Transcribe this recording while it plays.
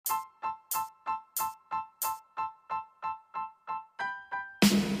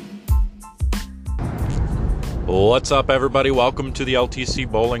What's up, everybody? Welcome to the LTC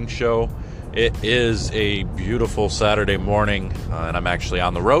Bowling Show. It is a beautiful Saturday morning, and I'm actually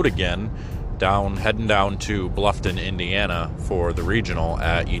on the road again, heading down to Bluffton, Indiana for the regional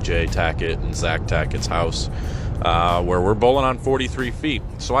at EJ Tackett and Zach Tackett's house, where we're bowling on 43 feet.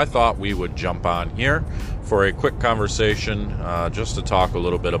 So I thought we would jump on here for a quick conversation just to talk a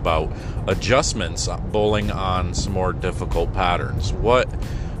little bit about adjustments bowling on some more difficult patterns. What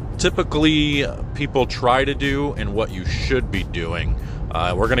typically people try to do and what you should be doing.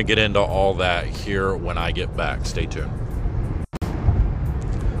 We're going to get into all that here when I get back. Stay tuned.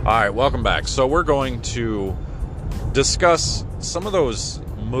 All right, welcome back. So we're going to discuss some of those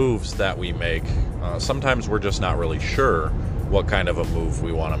moves that we make. Sometimes we're just not really sure what kind of a move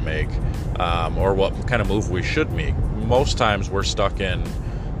we want to make or what kind of move we should make. Most times we're stuck in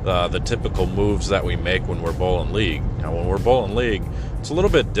the typical moves that we make when we're bowling league. Now, when we're bowling league, it's a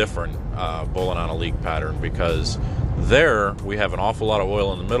little bit different bowling on a league pattern, because there we have an awful lot of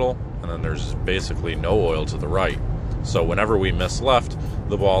oil in the middle, and then there's basically no oil to the right. So whenever we miss left,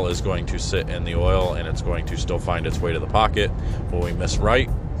 the ball is going to sit in the oil and it's going to still find its way to the pocket. When we miss right,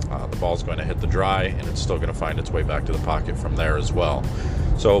 the ball's going to hit the dry and it's still going to find its way back to the pocket from there as well.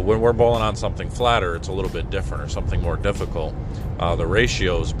 So when we're bowling on something flatter, it's a little bit different, or something more difficult. The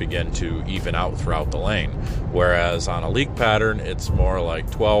ratios begin to even out throughout the lane. Whereas on a league pattern, it's more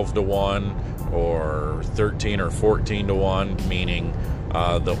like 12 to 1 or 13 or 14 to 1, meaning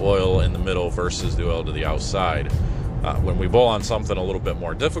the oil in the middle versus the oil to the outside. When we bowl on something a little bit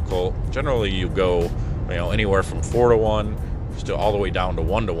more difficult, generally you go anywhere from 4 to 1 to all the way down to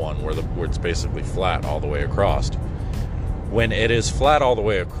 1 to 1, where it's basically flat all the way across. When it is flat all the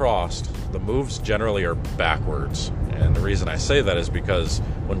way across, the moves generally are backwards. And the reason I say that is because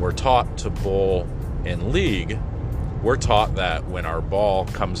when we're taught to bowl in league, we're taught that when our ball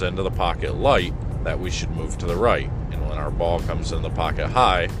comes into the pocket light, that we should move to the right. And when our ball comes in the pocket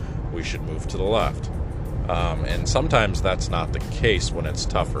high, we should move to the left. And sometimes that's not the case when it's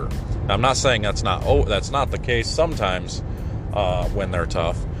tougher. Now, I'm not saying that's not the case sometimes when they're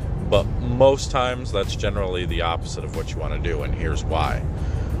tough, but most times that's generally the opposite of what you want to do, and here's why.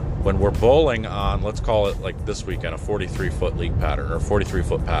 When we're bowling on, let's call it like this weekend, a 43-foot league pattern or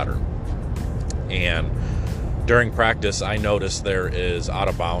 43-foot pattern, and during practice I notice there is out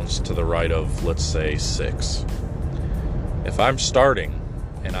of bounds to the right of, let's say, 6. If I'm starting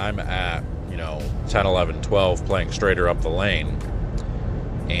and I'm at 10, 11, 12 playing straighter up the lane,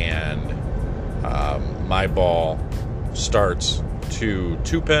 and my ball starts to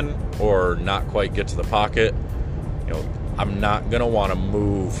 2-pin or not quite get to the pocket, I'm not going to want to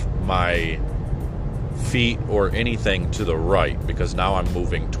move my feet or anything to the right, because now I'm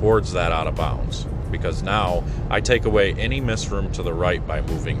moving towards that out of bounds, because now I take away any miss room to the right by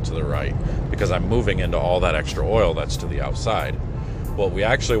moving to the right, because I'm moving into all that extra oil that's to the outside. What we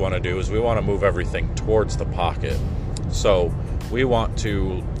actually want to do is we want to move everything towards the pocket. So we want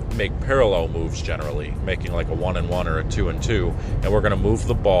to make parallel moves, generally making like a 1-and-1 or a 2-and-2, and we're going to move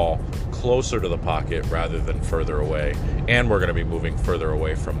the ball closer to the pocket rather than further away, and we're going to be moving further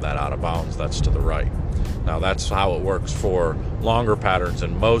away from that out of bounds that's to the right. Now, that's how it works for longer patterns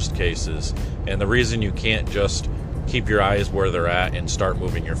in most cases, and the reason you can't just keep your eyes where they're at and start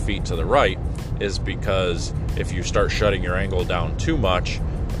moving your feet to the right is because if you start shutting your angle down too much,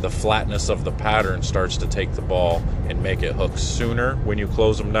 the flatness of the pattern starts to take the ball and make it hook sooner when you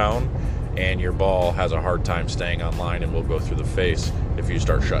close them down, and your ball has a hard time staying on line and will go through the face if you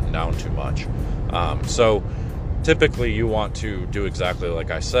start shutting down too much. So typically you want to do exactly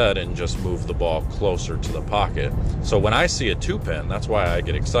like I said and just move the ball closer to the pocket. So when I see a 2-pin, that's why I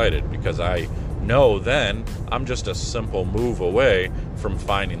get excited, because I know then I'm just a simple move away from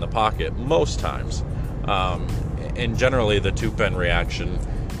finding the pocket most times. And generally the 2-pin reaction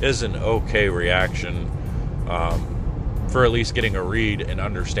is an okay reaction for at least getting a read and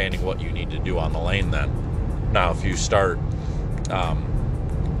understanding what you need to do on the lane then. Now, if you start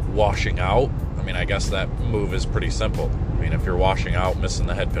washing out, I guess that move is pretty simple. If you're washing out, missing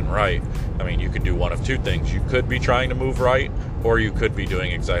the head pin right, you could do one of two things. You could be trying to move right, or you could be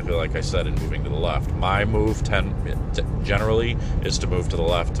doing exactly like I said and moving to the left. My move generally is to move to the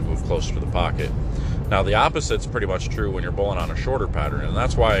left, to move closer to the pocket. Now, the opposite's pretty much true when you're bowling on a shorter pattern, and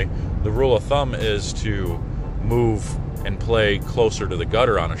that's why the rule of thumb is to move and play closer to the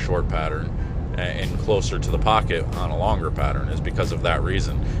gutter on a short pattern and closer to the pocket on a longer pattern, is because of that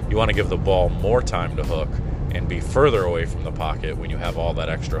reason. You want to give the ball more time to hook and be further away from the pocket when you have all that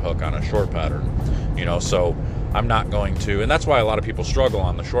extra hook on a short pattern. So I'm not going to, and that's why a lot of people struggle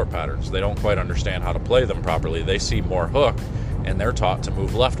on the short patterns. They don't quite understand how to play them properly. They see more hook and they're taught to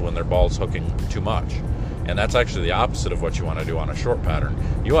move left when their ball's hooking too much. And that's actually the opposite of what you want to do on a short pattern.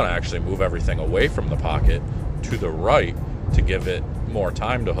 You want to actually move everything away from the pocket to the right to give it more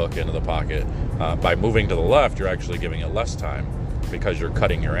time to hook into the pocket. By moving to the left, you're actually giving it less time because you're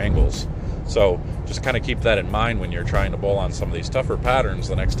cutting your angles. So just kind of keep that in mind when you're trying to bowl on some of these tougher patterns.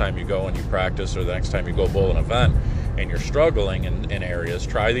 The next time you go and you practice, or the next time you go bowl an event and you're struggling in areas,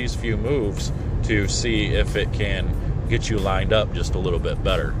 try these few moves to see if it can get you lined up just a little bit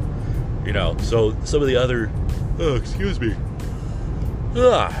better. You know, so some of the other,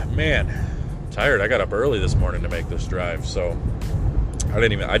 man, I'm tired. I got up early this morning to make this drive, so I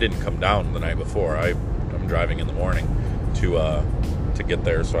didn't come down the night before. I'm driving in the morning to get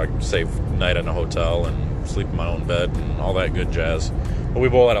there, so I can save night in a hotel and sleep in my own bed and all that good jazz. But we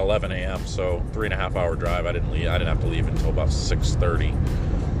bowl at 11 a.m., so 3.5 hour drive. I didn't have to leave until about 6:30.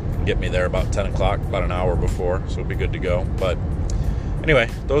 Get me there about 10 o'clock, about an hour before, so it'll be good to go. But anyway,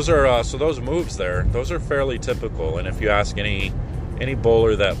 those are so those moves there, those are fairly typical. And if you ask any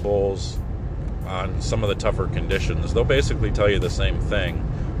bowler that bowls on some of the tougher conditions, they'll basically tell you the same thing.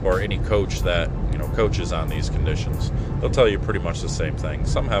 Or any coach that coaches on these conditions, they'll tell you pretty much the same thing.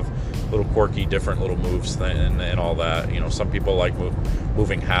 Some have little quirky, different little moves and all that. Some people like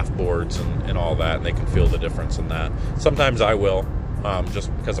moving half boards and all that, and they can feel the difference in that. Sometimes I will,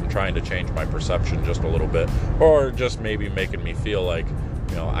 just because I'm trying to change my perception just a little bit, or just maybe making me feel like,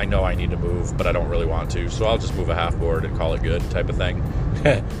 I know I need to move, but I don't really want to, so I'll just move a half board and call it good type of thing.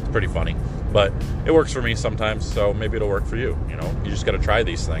 It's pretty funny, but it works for me sometimes, so maybe it'll work for you. You just got to try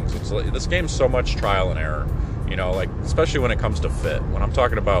these things. This game's so much trial and error, like especially when it comes to fit. When I'm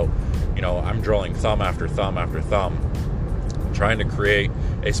talking about, I'm drilling thumb after thumb after thumb, trying to create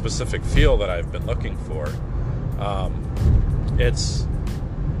a specific feel that I've been looking for.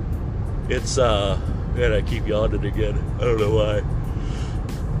 Man, I keep yawning again. I don't know why.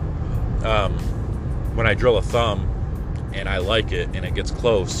 When I drill a thumb and I like it and it gets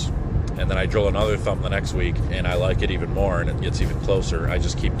close, and then I drill another thumb the next week and I like it even more and it gets even closer, I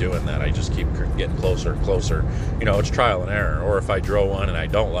just keep doing that. I just keep getting closer and closer. It's trial and error. Or if I drill one and I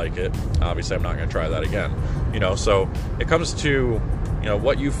don't like it, obviously I'm not going to try that again. So it comes to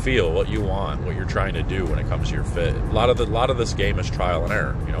what you feel, what you want, what you're trying to do when it comes to your fit. A lot of this game is trial and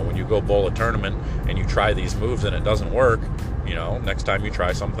error. When you go bowl a tournament and you try these moves and it doesn't work, next time you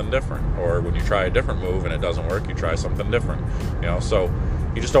try something different. Or when you try a different move and it doesn't work, you try something different. So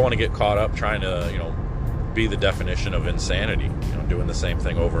you just don't want to get caught up trying to, be the definition of insanity, doing the same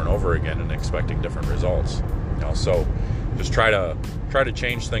thing over and over again and expecting different results. So just try to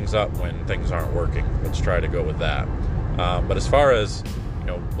change things up when things aren't working. Let's try to go with that. But as far as,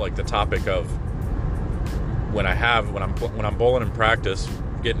 like the topic of when I'm bowling in practice,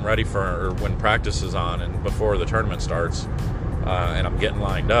 getting ready or when practice is on and before the tournament starts, and I'm getting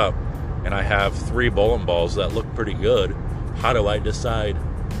lined up and I have 3 bowling balls that look pretty good, how do I decide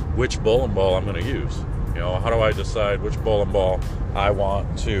which bowling ball I'm going to use? How do I decide which bowling ball I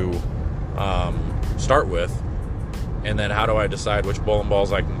want to start with? And then how do I decide which bowling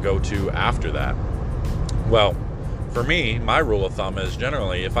balls I can go to after that? Well, for me, my rule of thumb is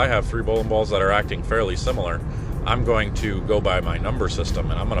generally if I have 3 bowling balls that are acting fairly similar, I'm going to go by my number system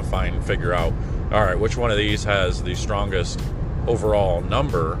and I'm going to figure out, all right, which one of these has the strongest overall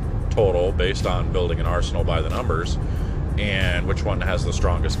number total based on building an arsenal by the numbers, and which one has the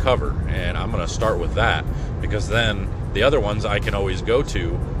strongest cover. And I'm going to start with that, because then the other ones I can always go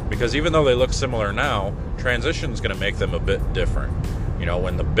to, because even though they look similar now, transition is going to make them a bit different.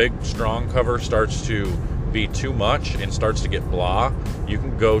 When the big strong cover starts to be too much and starts to get blah, you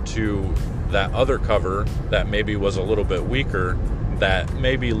can go to that other cover that maybe was a little bit weaker, that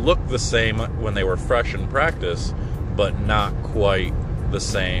maybe looked the same when they were fresh in practice, but not quite the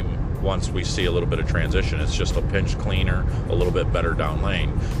same once we see a little bit of transition. It's just a pinch cleaner, a little bit better down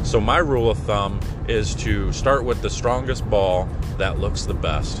lane. So my rule of thumb is to start with the strongest ball that looks the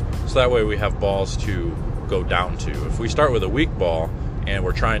best. So that way we have balls to go down to. If we start with a weak ball and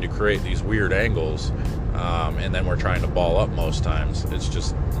we're trying to create these weird angles, and then we're trying to ball up most times, it's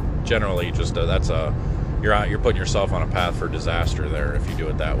just generally just you're putting yourself on a path for disaster there if you do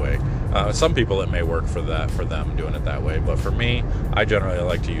it that way. Some people it may work for them doing it that way, but for me, I generally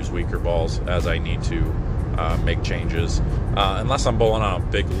like to use weaker balls as I need to make changes. Unless I'm bowling on a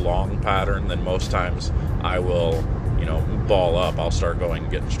big long pattern, then most times I will ball up. I'll start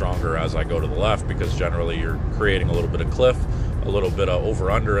getting stronger as I go to the left, because generally you're creating a little bit of cliff, a little bit of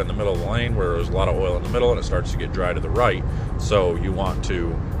over-under in the middle of the lane where there's a lot of oil in the middle, and it starts to get dry to the right. So you want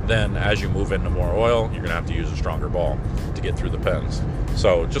to then, as you move into more oil, you're going to have to use a stronger ball to get through the pins.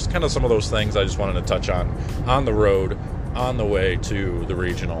 So just kind of some of those things I just wanted to touch on the road on the way to the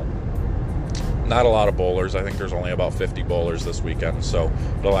regional. Not a lot of bowlers. I think there's only about 50 bowlers this weekend, so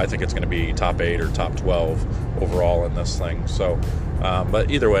I think it's going to be top 8 or top 12 overall in this thing. So,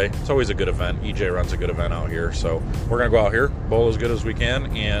 but either way, it's always a good event. EJ runs a good event out here, so we're going to go out here, bowl as good as we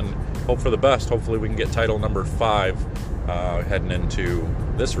can, and hope for the best. Hopefully we can get title number 5 heading into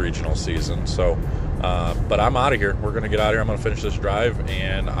this regional season. So, but I'm out of here. We're going to get out of here. I'm going to finish this drive,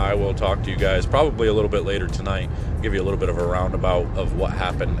 and I will talk to you guys probably a little bit later tonight, give you a little bit of a roundabout of what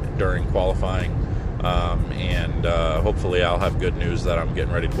happened during qualifying, and hopefully I'll have good news that I'm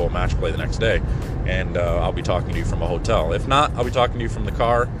getting ready to bowl match play the next day, and I'll be talking to you from a hotel. If not, I'll be talking to you from the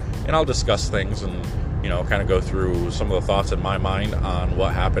car, and I'll discuss things and, you know, kind of go through some of the thoughts in my mind on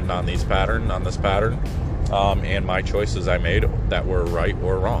what happened on this pattern, and my choices I made that were right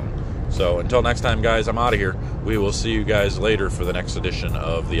or wrong. So until next time, guys, I'm out of here. We will see you guys later for the next edition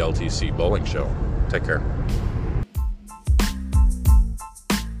of the LTC Bowling Show. Take care.